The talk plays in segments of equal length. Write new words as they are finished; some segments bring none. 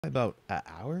about an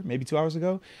hour, maybe 2 hours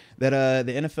ago, that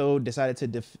the NFL decided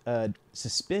to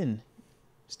suspend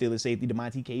Steelers safety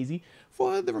Damontae Kazee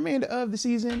for the remainder of the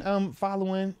season,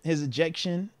 following his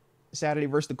ejection Saturday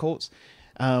versus the Colts.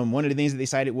 One of the things that they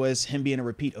cited was him being a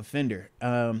repeat offender.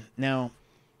 Now,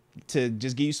 to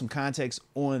just give you some context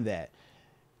on that,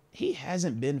 he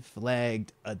hasn't been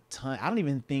flagged a ton. I don't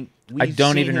even think I we've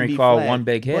don't seen even him be recall flagged. one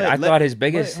big hit. But I thought his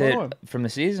biggest hold hit on. from the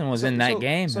season was in that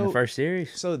game in the first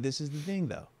series. So this is the thing,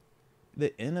 though.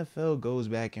 The NFL goes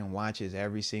back and watches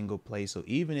every single play. So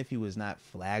even if he was not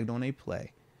flagged on a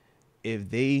play,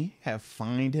 if they have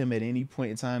fined him at any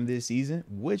point in time this season,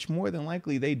 which more than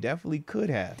likely they definitely could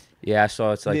have. Yeah, I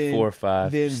saw it's like then, 4 or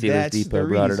 5. Then Steelers that's Depot the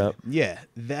brought reason. it up. Yeah,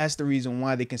 that's the reason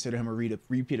why they consider him a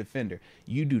repeat offender.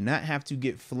 You do not have to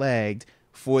get flagged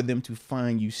for them to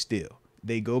fine you still.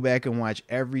 They go back and watch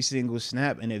every single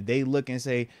snap, and if they look and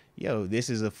say, yo,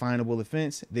 this is a finable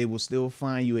offense, they will still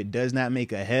fine you. It does not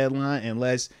make a headline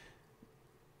unless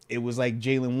it was like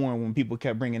Jalen Warren when people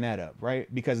kept bringing that up,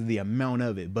 right? Because of the amount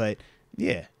of it. But,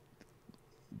 yeah,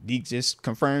 Deke just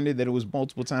confirmed it that it was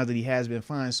multiple times that he has been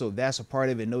fined, so that's a part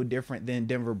of it. No different than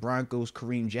Denver Broncos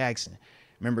Kareem Jackson.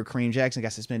 Remember, Kareem Jackson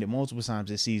got suspended multiple times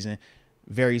this season.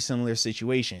 Very similar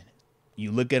situation.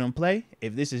 You look at him play.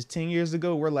 If this is 10 years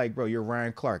ago, we're like, bro, you're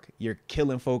Ryan Clark. You're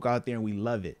killing folk out there, and we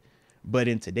love it. But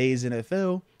in today's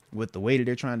NFL, with the way that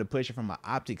they're trying to push it from an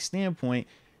optic standpoint,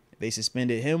 they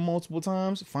suspended him multiple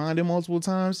times, fined him multiple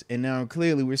times, and now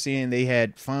clearly we're seeing they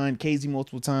had fined Kazee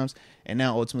multiple times, and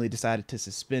now ultimately decided to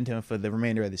suspend him for the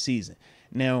remainder of the season.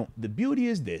 Now, the beauty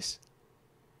is this.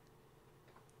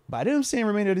 By them saying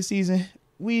remainder of the season,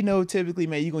 we know typically,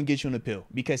 man, you're going to get you an appeal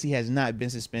because he has not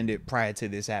been suspended prior to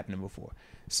this happening before.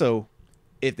 So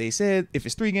if they said if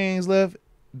it's 3 games left,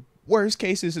 worst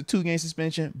case is a 2-game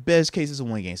suspension, best case is a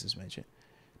 1-game suspension.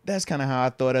 That's kind of how I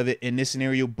thought of it in this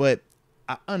scenario, but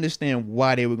I understand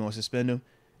why they were going to suspend him,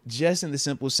 just in the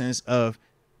simple sense of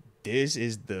this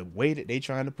is the way that they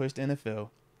trying to push the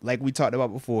NFL. Like we talked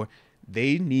about before,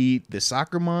 they need the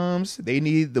soccer moms. They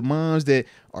need the moms that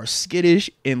are skittish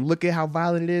and look at how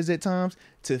violent it is at times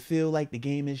to feel like the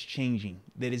game is changing,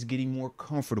 that it's getting more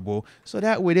comfortable. So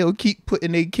that way they'll keep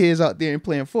putting their kids out there and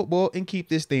playing football and keep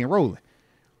this thing rolling.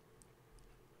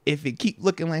 If it keep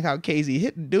looking like how Kazee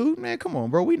hit the dude, man, come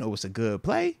on, bro. We know it's a good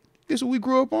play. This is what we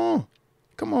grew up on.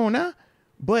 Come on now.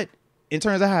 But in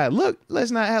terms of how it looked,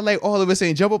 let's not have like all of us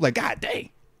ain't jump up like, God dang.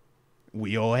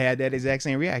 We all had that exact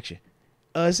same reaction.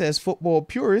 Us as football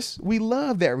purists, we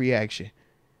love that reaction.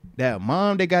 That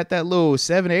mom that got that little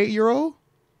 7 or 8-year-old,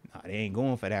 nah, they ain't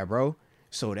going for that, bro.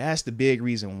 So that's the big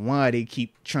reason why they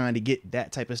keep trying to get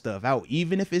that type of stuff out,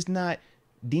 even if it's not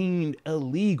deemed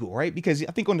illegal, right? Because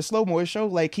I think on the slow-mo it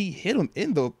showed like he hit him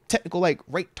in the technical like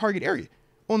right target area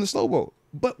on the slow-mo.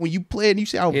 But when you play it and you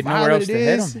see how violent it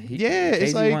is,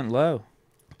 it's like went low.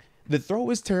 The throw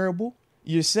is terrible.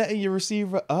 You're setting your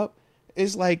receiver up.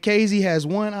 It's like Kazee has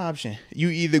one option. You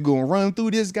either gonna run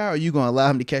through this guy or you gonna allow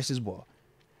him to catch this ball.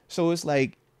 So it's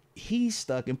like he's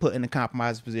stuck and put in a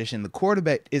compromised position. The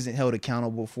quarterback isn't held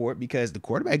accountable for it because the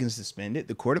quarterback isn't suspended.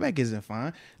 The quarterback isn't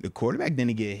fined. The quarterback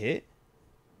didn't get hit.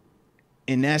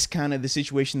 And that's kind of the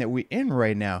situation that we're in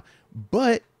right now.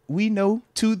 But we know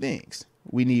 2 things.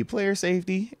 We need player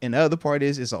safety, and the other part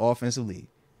is it's an offensive league.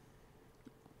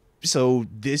 So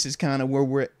this is kind of where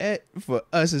we're at. For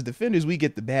us as defenders, we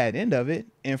get the bad end of it.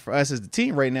 And for us as the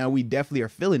team right now, we definitely are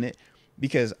feeling it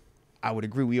because I would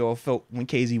agree we all felt when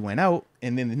Kazee went out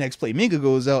and then the next play Minka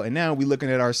goes out. And now we're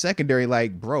looking at our secondary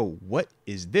like, bro, what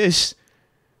is this?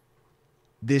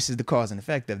 This is the cause and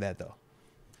effect of that, though.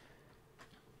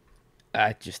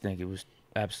 I just think it was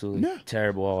absolutely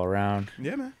terrible all around.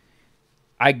 Yeah, man.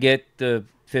 I get the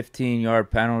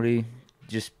 15-yard penalty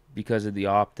just because of the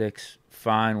optics.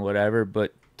 Fine, whatever.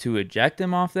 But to eject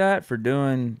him off that for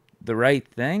doing the right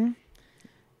thing,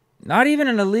 not even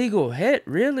an illegal hit,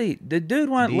 really. The dude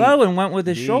went low and went with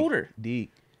his shoulder.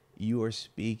 Deke, you are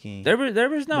speaking. There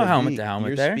was no helmet to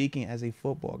helmet there. You're speaking as a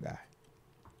football guy.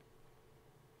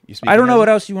 I don't know what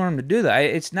else you want him to do.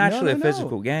 It's naturally a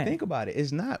physical game. Think about it.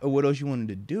 It's not what else you want him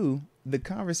to do. The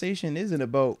conversation isn't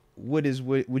about what you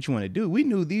want to do. We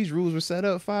knew these rules were set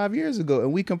up 5 years ago,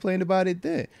 and we complained about it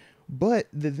then. But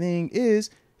the thing is,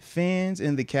 fans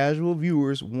and the casual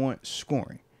viewers want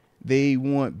scoring. They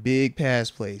want big pass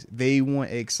plays. They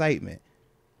want excitement.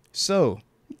 So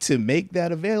to make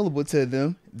that available to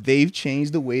them, they've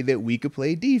changed the way that we could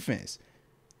play defense.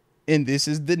 And this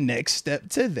is the next step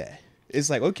to that. It's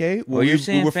like, okay, well you're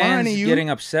seeing fans getting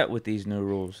upset with these new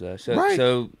rules, though.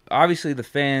 So obviously the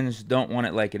fans don't want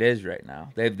it like it is right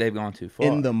now. They've gone too far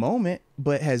in the moment.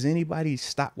 But has anybody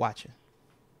stopped watching?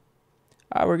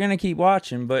 We're gonna keep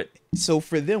watching, but So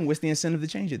for them, what's the incentive to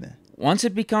change it then? once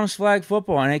it becomes flag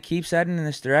football and it keeps heading in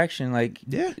this direction, like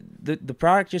Yeah. the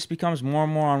product just becomes more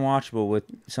and more unwatchable with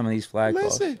some of these flag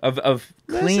Listen. calls of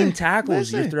clean Listen.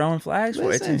 tackles you're Listen. throwing flags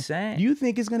for. It's Listen, insane. You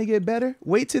think it's gonna get better?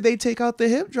 Wait till they take out the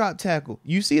hip drop tackle.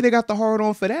 You see, they got the hard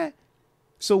on for that.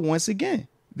 So once again,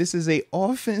 this is a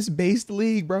offense based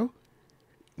league, bro.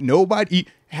 Nobody.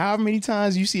 How many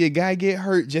times you see a guy get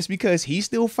hurt just because he's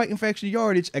still fighting for extra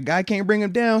yardage? A guy can't bring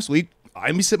him down, so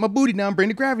let me sit my booty down, bring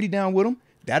the gravity down with him.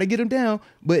 That'll get him down.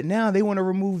 But now they want to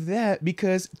remove that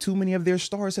because too many of their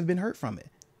stars have been hurt from it.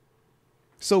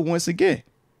 So once again,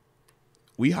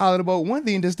 we hollered about one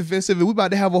thing that's defensive, and we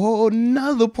about to have a whole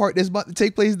nother part that's about to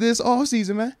take place this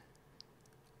offseason, man.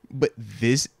 But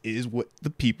this is what the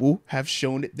people have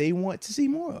shown that they want to see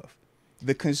more of.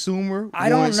 The consumer. I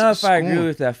don't know if I agree scoring.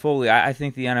 with that fully. I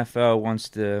think the NFL wants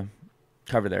to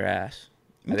cover their ass.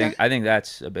 Okay. I think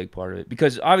that's a big part of it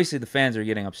because obviously the fans are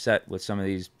getting upset with some of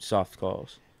these soft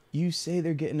calls. You say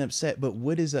they're getting upset, but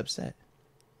what is upset?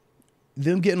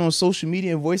 Them getting on social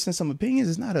media and voicing some opinions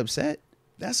is not upset.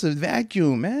 That's a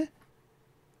vacuum, man.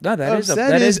 No,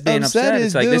 that is being upset.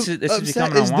 It's like this is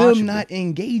becoming is unwatchable. them not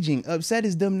engaging. Upset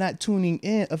is them not tuning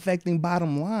in, affecting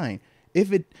bottom line.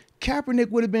 Kaepernick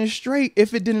would have been straight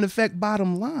if it didn't affect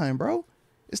bottom line, bro.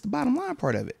 It's the bottom line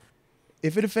part of it.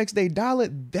 If it affects their dollar,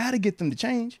 that'll get them to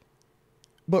change.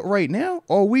 But right now,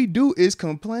 all we do is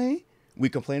complain. We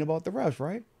complain about the refs,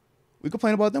 right? We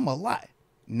complain about them a lot.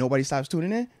 Nobody stops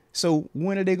tuning in. So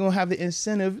when are they going to have the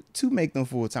incentive to make them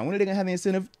full-time? When are they going to have the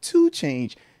incentive to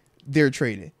change their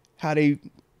trading? How they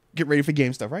get ready for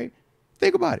game stuff, right?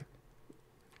 Think about it.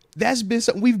 That's been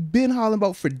something we've been hollering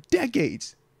about for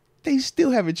decades. They still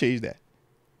haven't changed that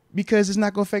because it's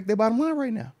not going to affect their bottom line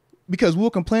right now. Because we'll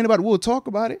complain about it, we'll talk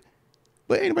about it,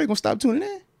 but ain't nobody going to stop tuning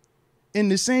in.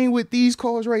 And the same with these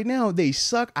calls right now. They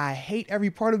suck. I hate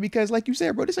every part of it because, like you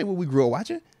said, bro, this ain't what we grew up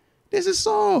watching. This is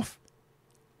soft.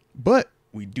 But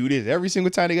we do this every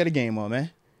single time they got a game on, man.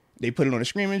 They put it on a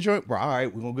screaming joint. Bro, all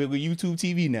right, we're going to go with YouTube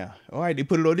TV now. All right, they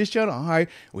put it on this channel. All right,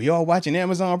 we all watching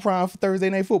Amazon Prime for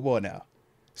Thursday Night Football now.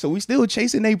 So we still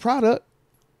chasing their product.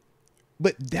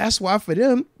 But that's why for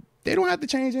them, they don't have to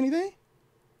change anything.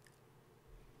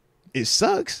 It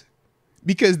sucks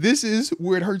because this is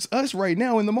where it hurts us right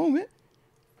now in the moment.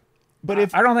 But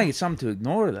if I don't think it's something to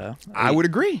ignore, though. I would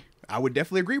agree. I would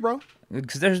definitely agree, bro.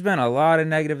 Because there's been a lot of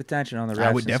negative attention on the refs.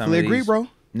 I would definitely agree, bro.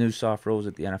 New soft rules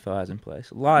that the NFL has in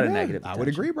place. A lot of negative attention. I would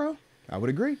agree, bro. I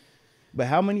would agree. But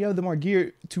how many of them are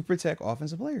geared to protect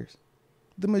offensive players?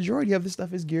 The majority of the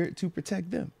stuff is geared to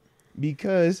protect them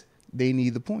because they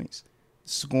need the points.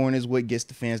 Scoring is what gets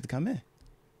the fans to come in.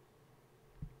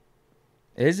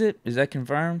 Is it? Is that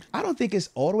confirmed? I don't think it's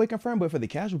all the way confirmed, but for the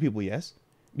casual people, yes.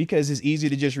 Because it's easy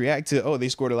to just react to, oh, they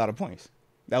scored a lot of points.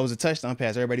 That was a touchdown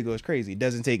pass. Everybody goes crazy. It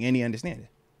doesn't take any understanding.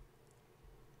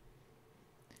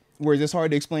 Whereas it's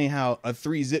hard to explain how a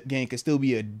 3-zip game could still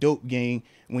be a dope game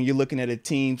when you're looking at a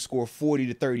team score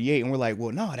 40-38 and we're like,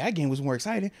 well, no, that game was more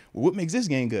exciting. Well, what makes this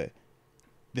game good?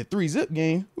 The 3-zip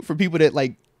game, for people that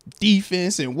like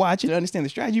defense and watch and understand the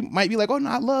strategy, might be like, oh, no,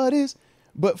 I love this.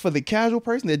 But for the casual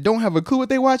person that don't have a clue what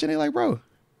they watching, they're like, bro,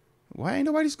 why ain't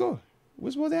nobody score?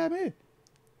 What's supposed to happen here?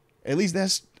 At least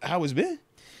that's how it's been.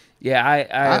 Yeah,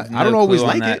 I don't always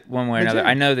like that it, one way or but another. yeah.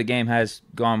 I know the game has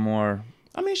gone more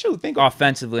I mean, shoot, think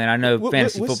offensively, and I know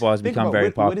fantasy football has become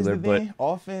very popular. What is the but thing?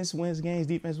 Offense wins games,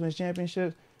 defense wins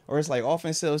championships, or it's like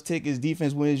offense sells tickets,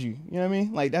 defense wins you. You know what I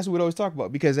mean? Like that's what we always talk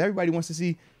about because everybody wants to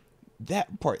see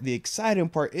that part. The exciting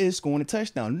part is scoring a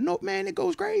touchdown. No, man, it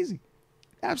goes crazy.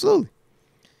 Absolutely.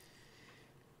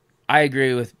 I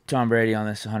agree with Tom Brady on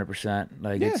this 100%.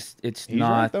 Like Yeah, it's he's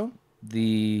not right, though.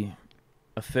 the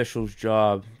official's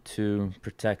job to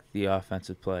protect the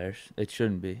offensive players. It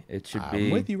shouldn't be. It should I'm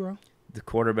be with you, bro. the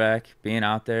quarterback being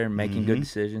out there and making good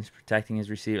decisions, protecting his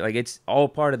receiver. Like it's all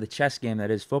part of the chess game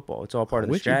that is football. It's all part of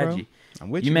the strategy. I'm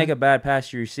with You you. make a bad pass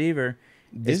to your receiver.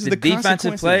 This It's is the the defensive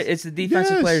play. consequences. It's the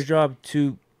defensive Yes. player's job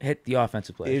to hit the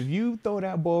offensive players. If you throw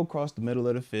that ball across the middle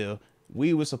of the field,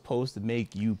 we were supposed to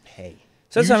make you pay.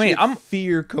 So that's You what I mean. should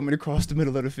fear coming across the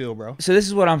middle of the field, bro. So this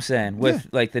is what I'm saying with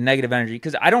like the negative energy,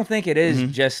 because I don't think it is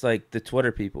just like the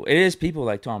Twitter people. It is people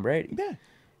like Tom Brady. Yeah.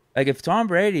 Like if Tom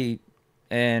Brady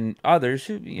and others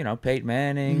who, Peyton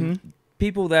Manning,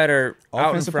 people that are out in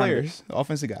Offensive front players,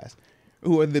 offensive guys,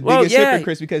 who are the Well, biggest yeah.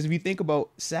 hypocrites because if you think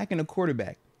about sacking a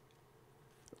quarterback,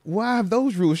 why have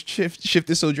those rules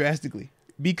shifted so drastically?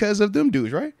 Because of them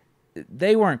dudes, right?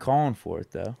 they weren't calling for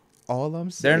it though. All I'm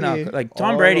They're saying, not like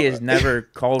Tom Brady has all- never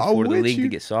called I'm for the with league you. to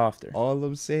get softer. all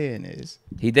I'm saying is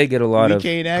He did get a lot we of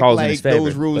can't act calls in his like favor.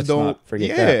 those rules Let's don't. not forget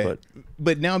Yeah, that.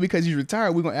 but now because he's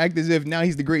retired, we're gonna act as if now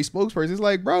he's the great spokesperson. It's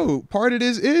like, bro, part of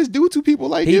this is due to people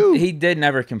like you. He did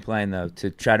never complain though to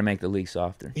try to make the league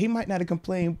softer. He might not have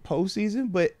complained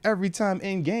postseason, but every time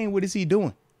in game, what is he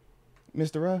doing,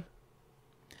 Mr. Ruff?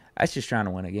 That's just trying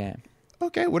to win a game.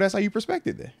 Okay, well that's how you perspect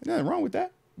it. Then nothing wrong with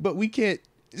that. But we can't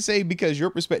say because your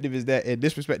perspective is that and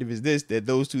this perspective is this that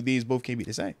those two things both can't be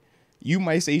the same. You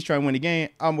might say he's trying to win the game.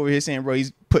 I'm over here saying, bro,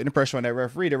 he's putting the pressure on that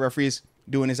referee. The referee is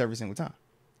doing this every single time.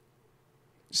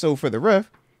 So for the ref,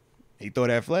 he throw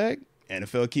that flag.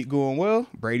 NFL keep going well.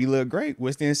 Brady look great.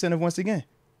 What's the incentive once again?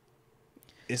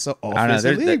 It's an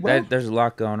offensive league, bro. There's a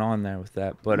lot going on there with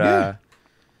that. But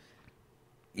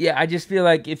yeah, I just feel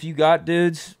like if you got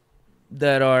dudes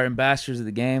that are ambassadors of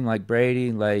the game, like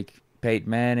Brady, like Peyton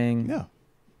Manning, Yeah.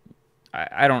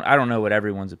 I don't know what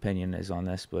everyone's opinion is on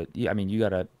this, but I mean, you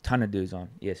got a ton of dudes on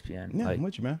ESPN, Yeah, like I'm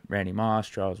with you, man. Randy Moss,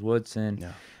 Charles Woodson.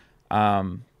 Yeah.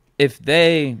 If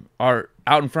they are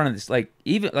out in front of this, like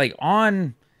even like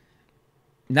on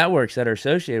networks that are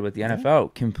associated with the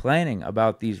NFL, complaining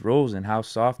about these rules and how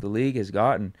soft the league has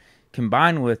gotten,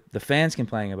 combined with the fans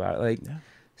complaining about it, like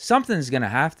something's gonna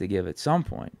have to give at some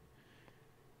point,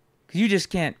 because you just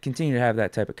can't continue to have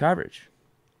that type of coverage.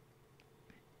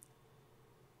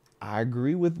 I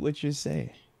agree with what you're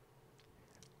saying.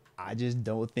 I just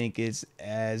don't think it's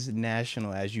as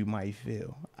national as you might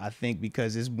feel. I think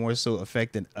because it's more so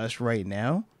affecting us right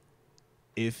now,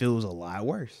 it feels a lot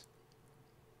worse.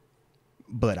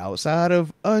 But outside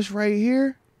of us right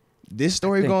here, this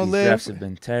story gonna These live. refs have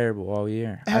been terrible all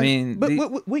year. I mean, but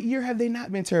what year have they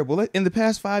not been terrible? In the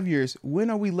past 5 years, when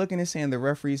are we looking and saying the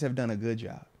referees have done a good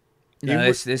job? no,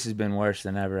 this has been worse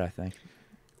than ever. I think.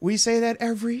 We say that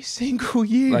every single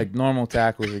year. Like normal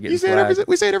tackles are getting you say it flagged.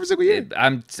 we say it every single year.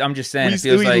 I'm just saying We it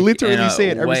feels like literally in a say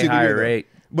it every way single higher year, though. rate.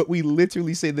 But we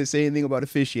literally say the same thing about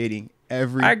officiating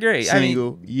every I agree.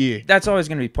 single year. That's always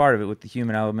going to be part of it with the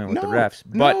human element with the No, refs.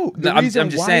 But no, the I'm reason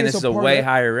just why saying it's this is a a part way of-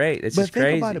 higher rate. This is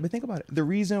crazy. But think about it. The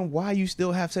reason why you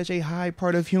still have such a high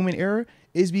part of human error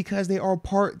is because they are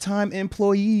part-time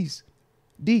employees.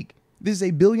 Deke, this is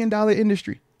a billion-dollar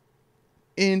industry.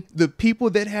 And the people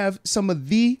that have some of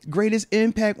the greatest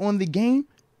impact on the game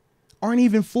aren't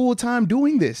even full-time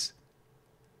doing this.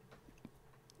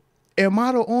 Am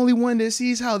I the only one that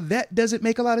sees how that doesn't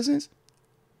make a lot of sense?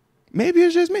 Maybe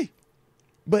it's just me.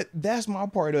 But that's my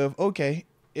part of, okay,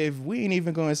 if we ain't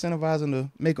even going to incentivize them to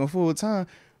make them full-time,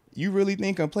 you really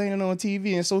think complaining on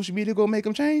TV and social media going to make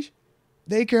them change?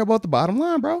 They care about the bottom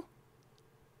line, bro.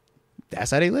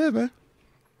 That's how they live, man.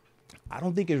 I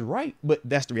don't think it's right, but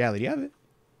that's the reality of it.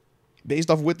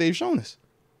 Based off of what they've shown us.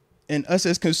 And us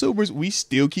as consumers, we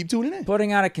still keep tuning in.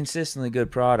 Putting out a consistently good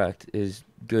product is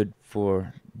good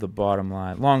for the bottom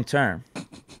line, long term.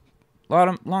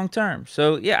 Long term.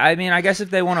 So yeah, I mean, I guess if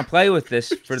they want to play with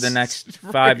this for the next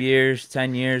 5 years,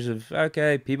 10 years of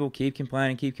okay, people keep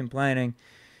complaining,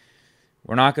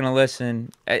 we're not going to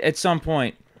listen. At some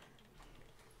point,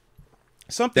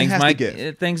 Something has to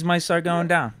give. Things might start going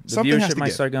down. The Something has viewership to might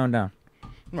give. start going down.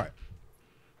 Right.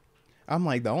 I'm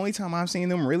like, the only time I've seen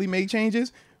them really make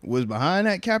changes was behind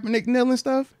that Kaepernick kneeling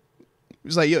stuff.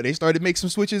 It's like, yo, they started to make some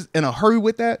switches in a hurry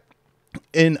with that.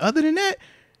 And other than that,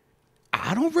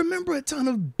 I don't remember a ton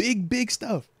of big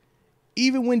stuff.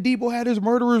 Even when Debo had his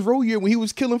murderer's row year, when he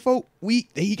was killing folk,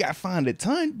 he got fined a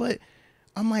ton. But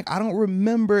I'm like, I don't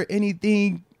remember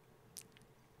anything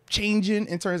changing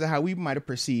in terms of how we might have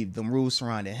perceived the rules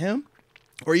surrounding him,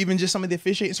 or even just some of the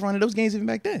officiating surrounding those games even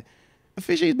back then.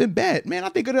 Officiating's been bad, man. I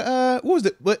think of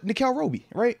the Nickel Roby,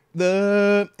 right?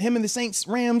 Him and the Saints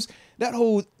Rams, that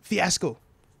whole fiasco.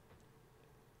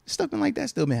 Stuff like that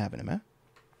still been happening, man.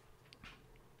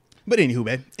 But anywho,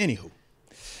 man.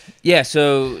 Yeah,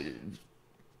 so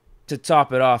to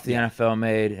top it off, the NFL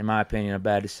made, in my opinion, a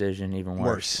bad decision, even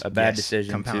worse. A bad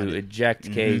decision compounded. to eject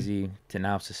Kazee, to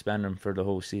now suspend him for the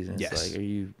whole season. It's Yes. like, are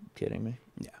you kidding me?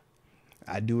 Yeah.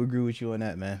 I do agree with you on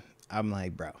that, man. I'm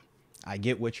like, bro, I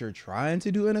get what you're trying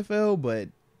to do, NFL, but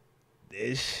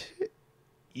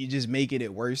you just making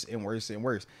it worse and worse and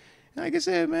worse. And like I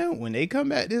said, man, when they come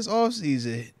back this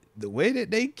offseason, the way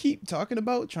that they keep talking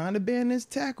about trying to ban this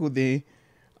tackle thing,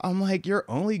 I'm like, you're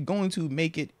only going to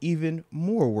make it even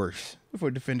more worse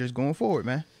for defenders going forward,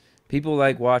 man. People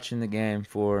like watching the game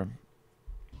for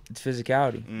its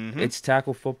physicality. Mm-hmm. It's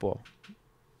tackle football.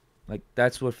 Like,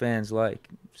 that's what fans like.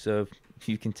 So if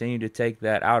you continue to take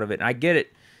that out of it, and I get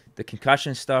it, the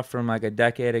concussion stuff from like a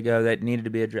decade ago that needed to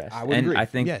be addressed. I would agree. I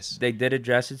think Yes. they did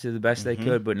address it to the best they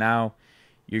could, but now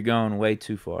you're going way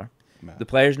too far. Nah. The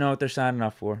players know what they're signing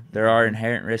up for. There are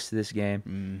inherent risks to this game.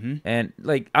 Mm-hmm. And,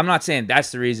 like, I'm not saying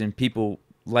that's the reason people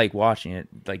like watching it,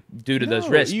 like, due to those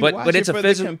No, risks. you But watch it's it a for the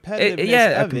physical,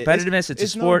 competitiveness of it. competitiveness.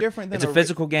 It's a no sport. different than It's a a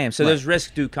physical game. So Right. those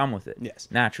risks do come with it. Yes.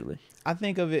 Naturally. I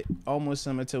think of it almost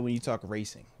similar to when you talk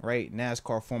racing, right?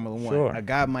 NASCAR, Formula One. Sure. A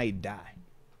guy might die.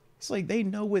 It's like they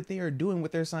know what they are doing,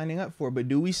 what they're signing up for. But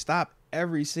do we stop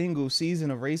every single season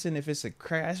of racing if it's a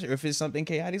crash or if it's something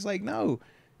chaotic? It's like, no.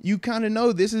 You kind of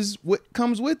know this is what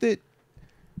comes with it.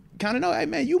 Kind of know, hey,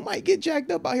 man, you might get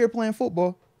jacked up out here playing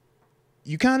football.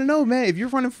 You kind of know, man, if you're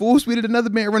running full speed at another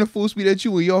man running full speed at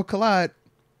you and y'all collide,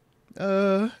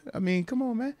 I mean, come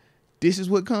on, man. This is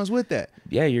what comes with that.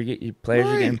 Yeah, your players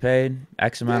are getting Right. paid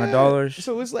X amount of Yeah. dollars.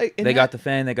 So it's like They got the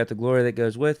fame, they got the glory that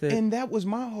goes with it. And that was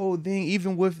my whole thing,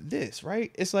 even with this,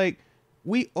 right? It's like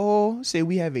we all say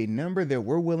we have a number that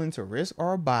we're willing to risk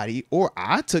our body, or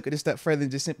I took it a step further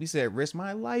and just simply said risk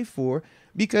my life for,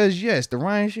 because yes, the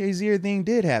Ryan Shazier thing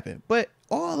did happen. But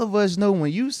all of us know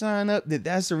when you sign up that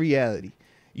that's a reality.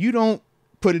 You don't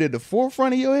put it at the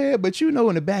forefront of your head, but you know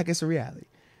in the back it's a reality.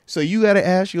 So you got to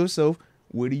ask yourself,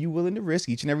 what are you willing to risk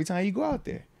each and every time you go out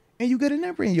there? And you get a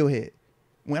number in your head.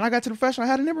 When I got to the professional, I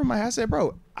had a number in my head. I said,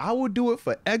 bro, I will do it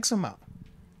for X amount.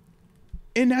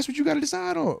 And that's what you got to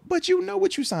decide on. But you know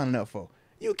what you signing up for.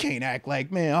 You can't act like,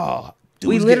 man,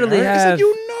 We dude's literally getting hurt. It's have like,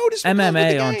 you know this comes with MMA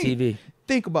the on game. TV.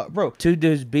 Think about, bro. Two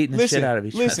dudes beating the shit out of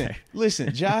each other.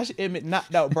 Listen. Josh Emmett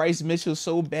knocked out Bryce Mitchell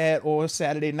so bad on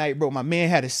Saturday night, bro. My man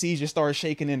had a seizure, started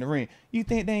shaking in the ring. You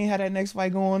think they ain't had that next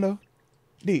fight going, though?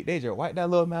 They just wipe that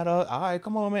little matter up. All right,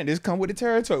 come on, man. This come with the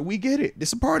territory. We get it. This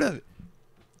is a part of it.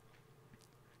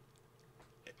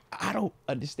 I don't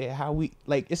understand how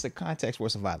it's a contact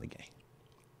sports, a violent game.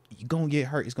 You're going to get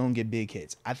hurt. It's going to get big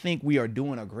hits. I think we are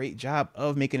doing a great job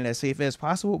of making it as safe as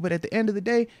possible. But at the end of the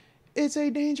day, it's a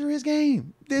dangerous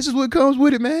game. This is what comes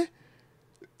with it, man.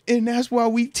 And that's why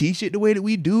we teach it the way that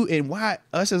we do, and why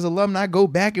us as alumni go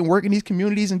back and work in these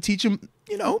communities and teach them,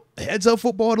 heads up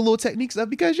football, the little technique stuff.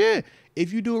 Because,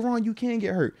 if you do it wrong, you can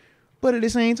get hurt. But at the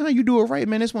same time, you do it right,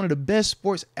 man. It's one of the best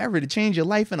sports ever to change your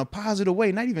life in a positive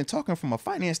way. Not even talking from a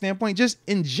finance standpoint, just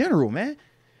in general, man.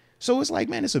 So it's like,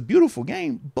 man, it's a beautiful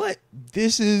game. But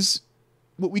this is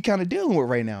what we kind of dealing with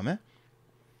right now, man.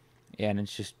 Yeah, and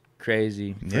it's just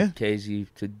crazy for Yeah. Kazee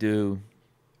to do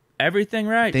everything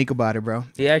right. Think about it, bro.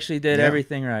 He actually did Yeah.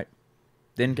 everything right.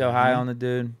 Didn't go high on the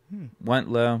dude.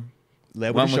 Went low.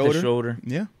 Led Went with with the the shoulder.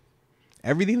 Yeah.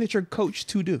 Everything that you're coached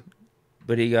to do.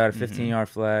 But he got a 15-yard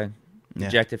flag, Yeah.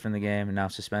 ejected from the game, and now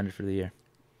suspended for the year.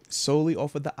 Solely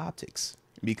off of the optics.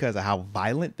 Because of how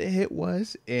violent the hit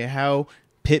was and how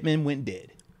Pittman went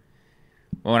dead.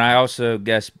 Well, and I also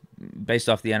guess, based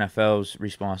off the NFL's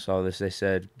response to all this, they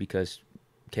said because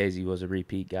Kazee was a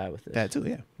repeat guy with this. That too,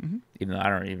 yeah. Mm-hmm. Even though I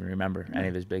don't even remember any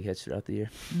of his big hits throughout the year.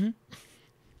 Mm-hmm.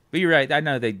 But you're right. I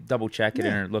know they double check it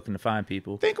and are looking to find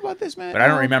people. Think about this, man. But I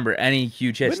don't remember any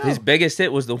huge hits. but no. His biggest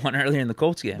hit was the one earlier in the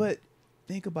Colts game. But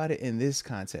think about it in this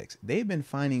context. They've been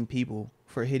finding people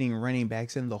for hitting running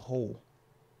backs in the hole.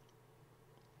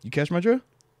 You catch my drill?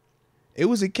 It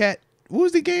was a cat. What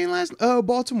was the game last?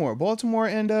 Baltimore. Baltimore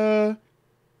and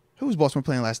who was Baltimore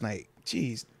playing last night?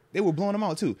 Jeez, they were blowing them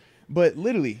out too. But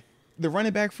literally, the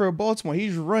running back for Baltimore,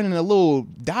 he's running a little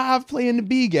dive play in the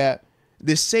B gap.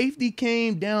 The safety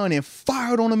came down and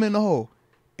fired on him in the hole.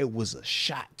 It was a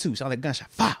shot too. Sounded like a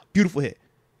gunshot. Fire. Beautiful hit.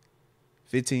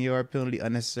 15-yard penalty,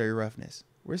 unnecessary roughness.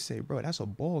 We're saying, bro, that's a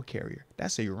ball carrier.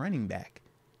 That's a running back.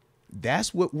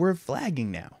 That's what we're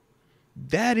flagging now.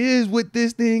 That is what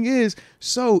this thing is.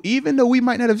 So even though we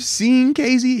might not have seen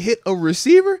Kazee hit a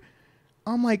receiver,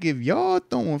 I'm like, if y'all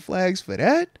throwing flags for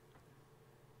that,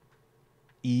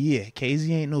 yeah, Kazee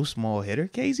ain't no small hitter.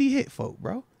 Kazee hit folk,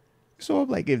 bro. So I'm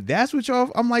like, if that's what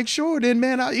y'all, I'm like, sure, then,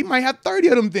 man, he might have 30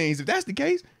 of them things. If that's the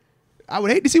case, I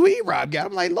would hate to see what E-Rob got.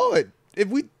 I'm like, Lord, if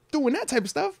we doing that type of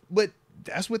stuff, but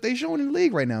that's what they showing in the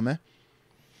league right now, man.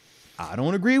 I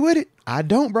don't agree with it. I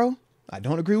don't, bro. I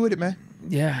don't agree with it, man.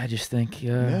 Yeah, I just think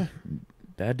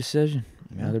bad decision.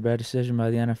 Yeah. Another bad decision by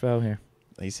the NFL here.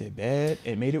 They said bad.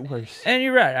 It made it worse. And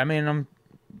you're right. I mean, I'm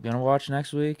going to watch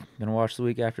next week. Going to watch the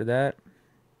week after that.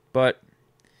 But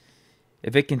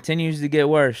if it continues to get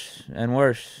worse and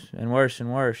worse and worse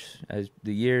and worse as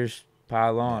the years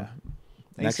pile on,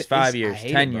 next 5 years,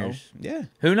 10 years, yeah,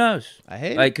 who knows? I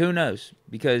hate Like, who knows?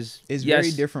 Because it's yes,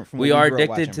 very different from what we are grew up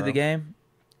addicted watching, to bro. the game.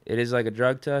 It is like a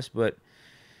drug to us, but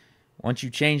once you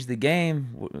change the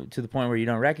game to the point where you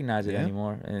don't recognize it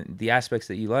anymore and the aspects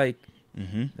that you like,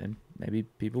 then maybe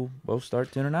people will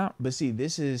start tuning out. But see,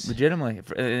 this is Legitimately,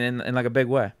 in like a big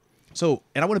way. so,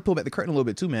 and I want to pull back the curtain a little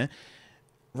bit too, man.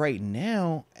 right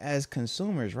now, as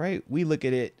consumers, right, we look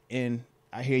at it and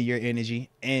I hear your energy.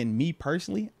 And me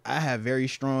personally, I have very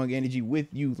strong energy with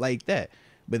you like that.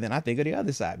 But then I think of the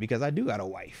other side because I do got a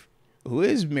wife who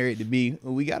is married to me.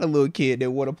 We got a little kid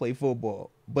that want to play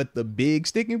football. But the big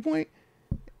sticking point,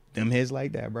 them heads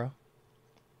like that, bro.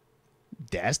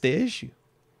 That's the issue.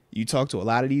 You talk to a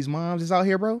lot of these moms that's out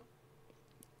here, bro.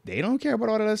 They don't care about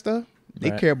all of that stuff.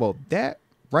 They care about that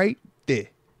right there.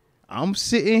 I'm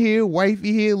sitting here,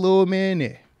 wifey here, little man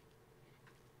there.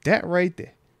 That right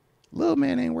there. Little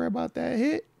man ain't worried about that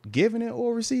hit, giving it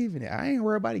or receiving it. I ain't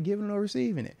worried about it giving it or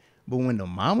receiving it. But when the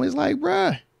mama's like,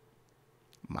 bruh,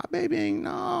 my baby ain't,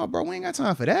 nah, bro, we ain't got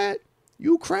time for that.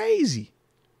 You crazy.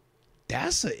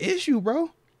 That's an issue,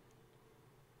 bro.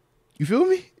 You feel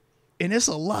me? And it's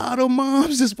a lot of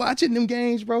moms just watching them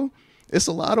games, bro. It's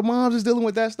a lot of moms just dealing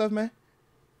with that stuff, man.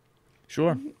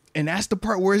 Sure. And that's the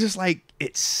part where it's just like,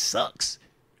 it sucks.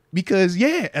 Because,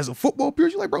 yeah, as a football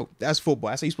purist, you're like, bro, that's football.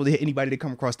 That's how you're supposed to hit anybody that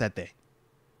come across that thing.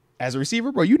 As a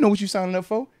receiver, bro, you know what you signing up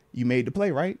for. You made the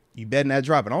play, right? You betting that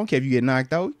drop. And I don't care if you get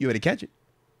knocked out. You better catch it.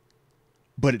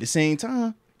 But at the same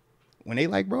time, when they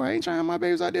like, bro, I ain't trying my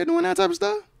babies out there doing that type of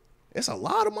stuff. It's a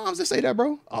lot of moms that say that,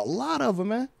 bro. A lot of them,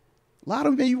 man. A lot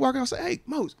of them, you walk out and say, hey,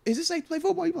 Mose, is this safe to play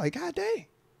football? You be like, God dang.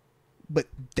 But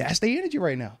that's their energy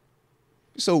right now.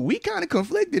 So we kind of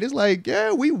conflicted. It's like,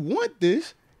 yeah, we want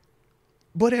this,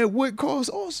 but at what cost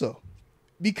also?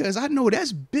 Because I know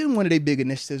that's been one of their big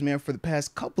initiatives, man, for the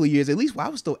past couple of years, at least while I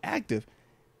was still active.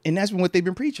 And that's been what they've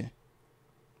been preaching.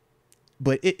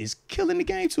 But it is killing the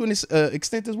game to an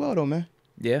extent as well, though, man.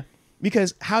 Yeah.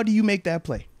 Because how do you make that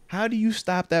play? How do you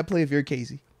stop that play if you're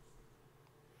Kazee?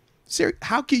 Seriously,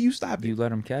 how can you stop it? You let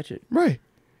them catch it. Right.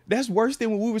 That's worse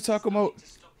than what we were talking about.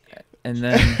 And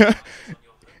then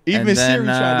even Siri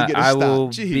trying to get a I stop. will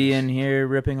Jeez. be in here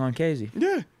ripping on Kazee.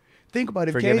 Yeah. Think about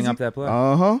it. For Kazee, giving up that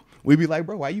play. We'd be like,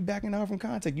 bro, why you backing out from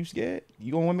contact? You scared?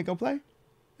 You gonna want me to go play?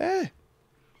 Yeah.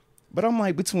 But I'm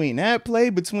like, between that play,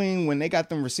 between when they got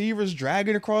them receivers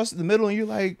dragging across the middle, and you're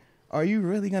like, are you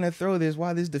really gonna throw this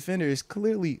while this defender is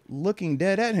clearly looking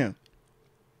dead at him?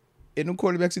 And them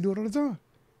quarterbacks do it all the time.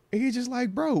 And he's just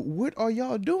like, bro, what are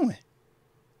y'all doing?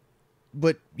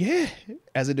 But yeah,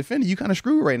 as a defender, you kind of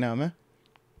screwed right now, man.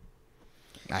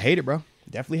 I hate it, bro.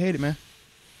 Definitely hate it, man.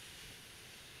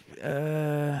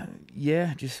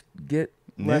 Yeah, just get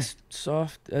less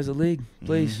soft as a league,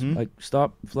 please. Mm-hmm. Like,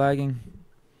 stop flagging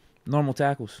normal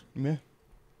tackles. Yeah.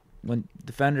 When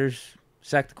defenders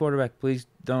sack the quarterback, please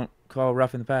don't call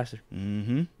roughing the passer.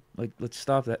 Mm-hmm. Like, let's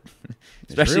stop that.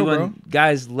 Especially real, when bro.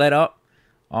 guys let up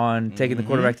on taking the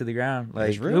quarterback to the ground.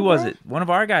 Like, real, who was bro. it? One of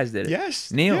our guys did it.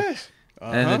 Yes. Neil. Yes.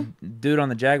 And the dude on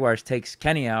the Jaguars takes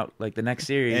Kenny out like the next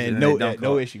series, And no, they don't no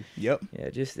call. issue. Yep. Yeah,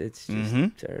 it's just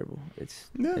terrible.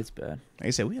 It's bad. Like I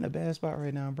said, we in a bad spot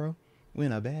right now, bro. We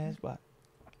in a bad spot.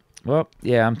 Well,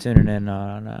 yeah, I'm tuning in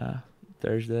on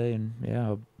Thursday, and yeah,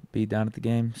 I'll be down at the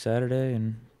game Saturday,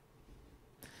 and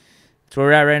that's where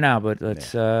we're at right now. But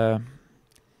let's not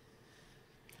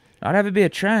have it be a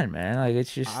trend, man. Like,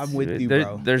 it's just I'm with you,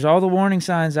 bro. There's all the warning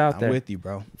signs out there. I'm with you,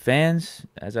 bro. Fans,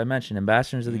 as I mentioned,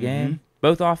 ambassadors of the game,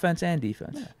 both offense and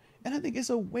defense. Yeah. And I think it's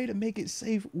a way to make it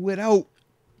safe without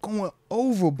going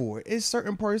overboard. It's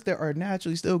certain parts that are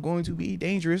naturally still going to be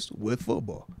dangerous with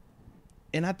football.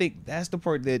 And I think that's the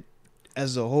part that,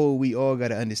 as a whole, we all got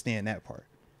to understand that part.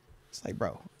 It's like,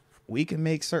 bro, we can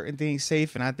make certain things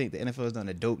safe, and I think the NFL has done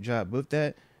a dope job with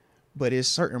that. But it's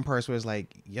certain parts where it's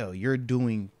like, yo, you're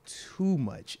doing too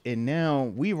much. And now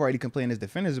we've already complained as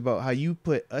defenders about how you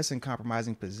put us in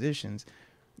compromising positions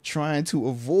trying to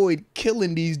avoid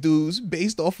killing these dudes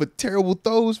based off of terrible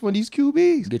throws from these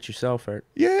QBs. Get yourself hurt.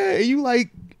 Yeah, and you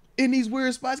like in these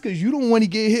weird spots because you don't want to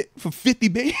get hit for 50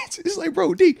 bands. It's like,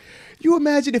 bro, Deke, you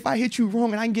imagine if I hit you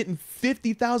wrong and I'm getting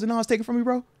 $50,000 taken from me,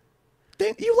 bro?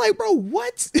 Then you like, bro,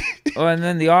 what? Oh, and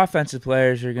then the offensive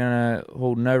players are gonna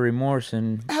hold no remorse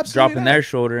and Absolutely dropping not. their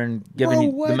shoulder and giving Bro, you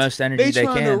what? the most energy they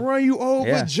trying to can. run you over,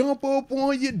 Yeah. jump up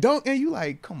on you, dunk, and you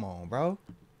like, come on, bro.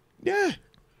 Yeah.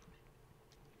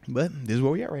 But this is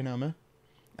where we at right now, man.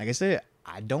 Like I said,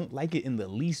 I don't like it in the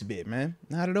least bit, man.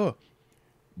 Not at all.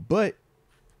 But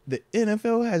the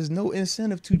NFL has no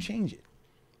incentive to change it.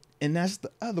 And that's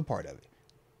the other part of it.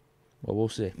 Well, we'll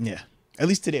see. Yeah. At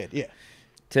least today, yeah.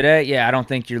 Today, yeah, I don't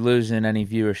think you're losing any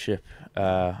viewership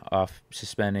off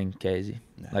suspending Kazee,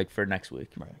 like for next week.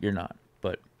 Right. You're not.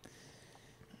 But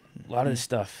a lot of this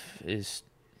stuff is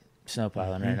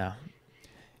snowpiling right now.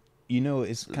 You know,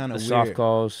 it's kind The of weird. soft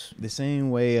calls. The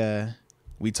same way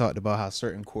we talked about how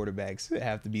certain quarterbacks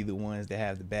have to be the ones that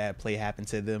have the bad play happen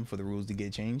to them for the rules to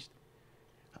get changed.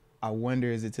 I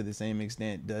wonder, is it to the same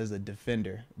extent does a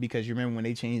defender? Because you remember when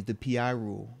they changed the PI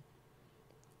rule.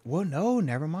 Well, no,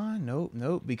 never mind.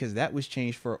 Nope. Because that was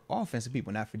changed for offensive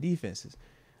people, not for defenses.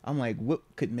 I'm like, what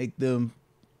could make them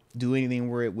do anything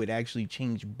where it would actually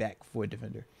change back for a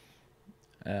defender?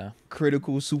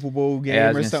 Critical Super Bowl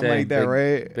game or something like that,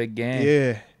 right? Big game.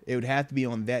 Yeah, it would have to be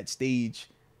on that stage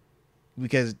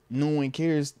because no one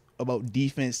cares about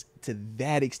defense to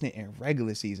that extent in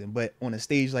regular season. But on a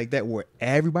stage like that where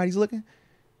everybody's looking,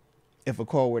 if a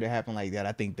call were to happen like that,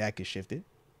 I think that could shift it.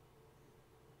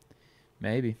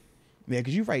 Maybe. Yeah,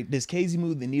 because you're right. Does Kazee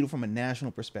move the needle from a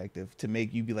national perspective to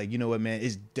make you be like, you know what, man,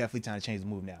 it's definitely time to change the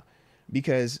move now?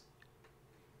 Because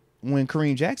when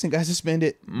Kareem Jackson got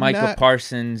suspended, Micah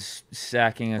Parsons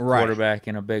sacking a quarterback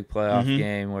in a big playoff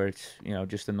game where it's,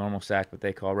 just a normal sack, what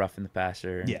they call roughing the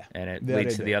passer. And it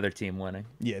leads to the other team winning.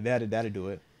 Yeah, that'd do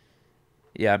it.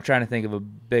 Yeah, I'm trying to think of a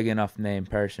big enough name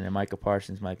person, and Micah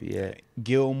Parsons might be it.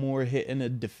 Gilmore hitting a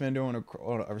defender on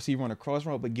a receiver on a cross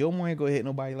route, but Gilmore ain't gonna hit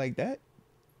nobody like that.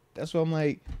 That's what I'm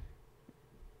like.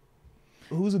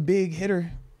 Who's a big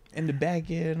hitter in the back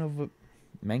end of a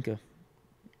Minka?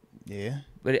 Yeah,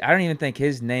 but I don't even think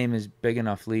his name is big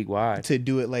enough league wide to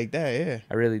do it like that. Yeah,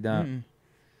 I really don't.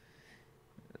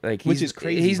 Like, which is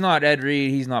crazy. He's not Ed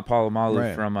Reed. He's not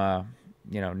Palomalu from a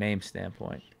name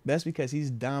standpoint. That's because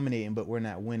he's dominating, but we're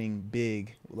not winning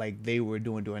big like they were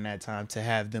doing during that time to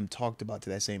have them talked about to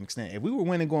that same extent. If we were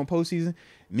winning going postseason,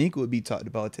 Minka would be talked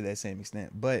about to that same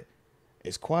extent. But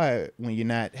it's quiet when you're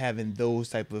not having those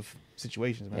type of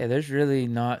situations, man. Yeah, there's really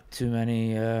not too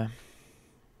many, I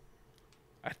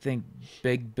think,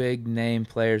 big name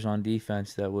players on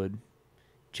defense that would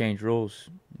change rules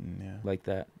like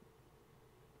that.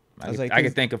 I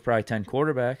could think of probably 10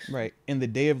 quarterbacks. Right. In the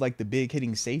day of, like, the big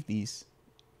hitting safeties,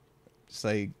 it's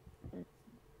like...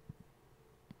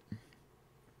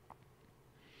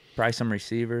 Probably some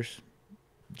receivers,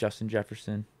 Justin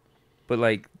Jefferson. But,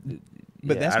 like...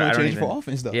 But that's going to change for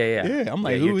offense, though. Yeah. I'm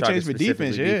like, who would change for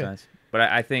defense? Defense. But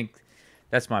I think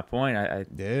that's my point. I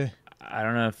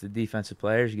don't know if the defensive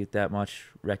players get that much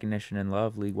recognition and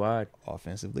love league-wide.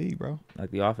 Offensive league, bro. Like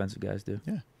the offensive guys do.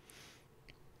 Yeah.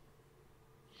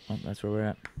 Well, that's where we're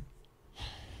at.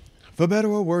 For better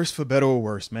or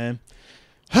worse, man.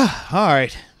 All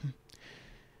right.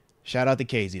 Shout out to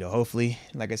Kazee, though. Hopefully,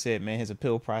 like I said, man, his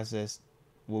appeal process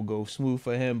will go smooth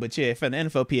for him. But yeah, from the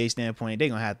NFLPA standpoint, they're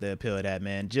gonna have to appeal that,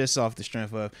 man, just off the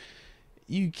strength of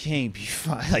you can't be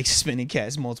like suspending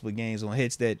cats multiple games on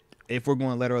hits that, if we're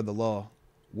going letter of the law,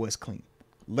 was clean.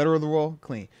 Letter of the law,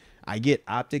 clean. I get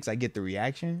optics, I get the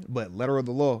reaction, but letter of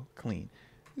the law, clean.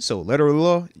 So letter of the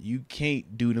law, you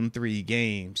can't do them 3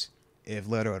 games if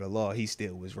letter of the law, he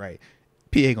still was right.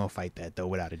 PA gonna fight that, though,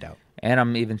 without a doubt. And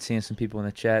I'm even seeing some people in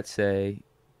the chat say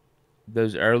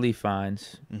those early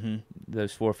fines,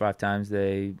 those 4 or 5 times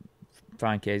they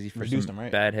fined Kazee for some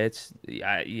bad hits,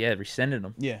 rescinded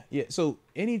them. Yeah. So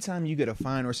anytime you get a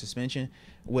fine or suspension,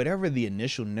 whatever the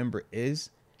initial number is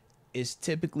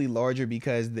typically larger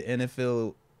because the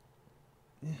NFL,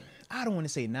 I don't want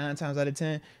to say 9 times out of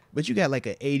 10, but you got like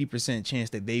an 80% chance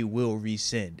that they will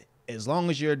rescind. As long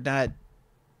as you're not,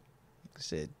 like I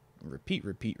said, repeat,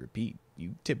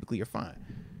 you typically are fine.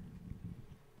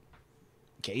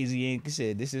 Kazee ain't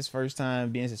said this is his first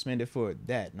time being suspended for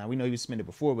that. Now we know he was suspended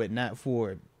before, but not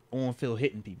for on-field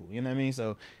hitting people. You know what I mean?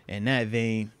 So in that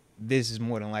vein, this is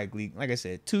more than likely, like I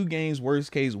said, 2 games,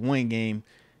 worst case, 1 game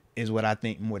is what I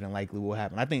think more than likely will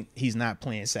happen. I think he's not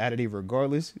playing Saturday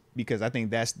regardless, because I think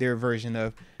that's their version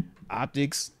of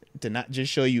optics to not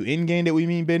just show you in game that we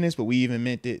mean business, but we even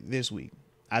meant it this week.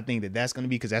 I think that's going to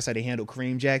be because that's how they handled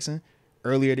Kareem Jackson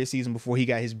earlier this season before he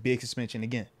got his big suspension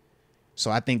again. So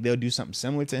I think they'll do something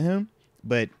similar to him,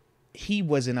 but he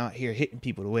wasn't out here hitting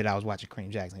people the way that I was watching Kareem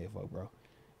Jackson hit folk, bro.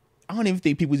 I don't even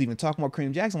think people was even talking about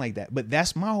Kareem Jackson like that, but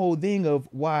that's my whole thing of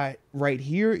why right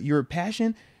here your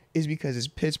passion is because it's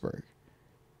Pittsburgh.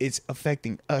 It's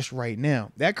affecting us right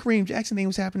now. That Kareem Jackson thing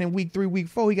was happening week 3, week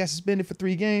 4. He got suspended for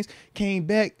 3 games, came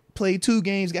back, played 2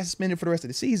 games, got suspended for the rest of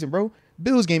the season, bro.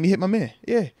 Bills game, he hit my man.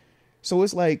 Yeah. So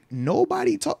it's like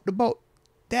nobody talked about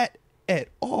that at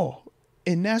all.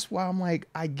 And that's why I'm like,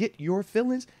 I get your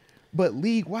feelings, but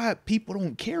league-wide, people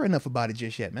don't care enough about it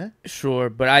just yet, man. Sure,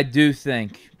 but I do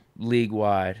think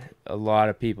league-wide, a lot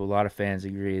of people, a lot of fans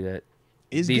agree that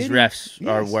these refs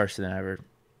are worse than ever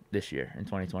this year in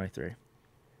 2023.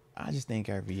 I just think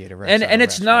every year the refs and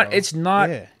it's not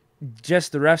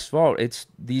just the refs' fault. It's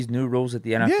these new rules that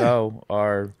the NFL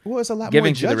are it's a lot giving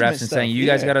more to the refs and saying, you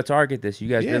guys got to target this. You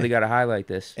guys really got to highlight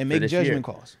this. And make judgment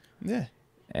calls. Yeah.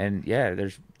 And,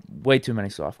 there's way too many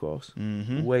soft calls.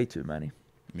 Way too many.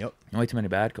 Yep. Way too many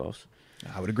bad calls.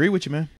 I would agree with you, man.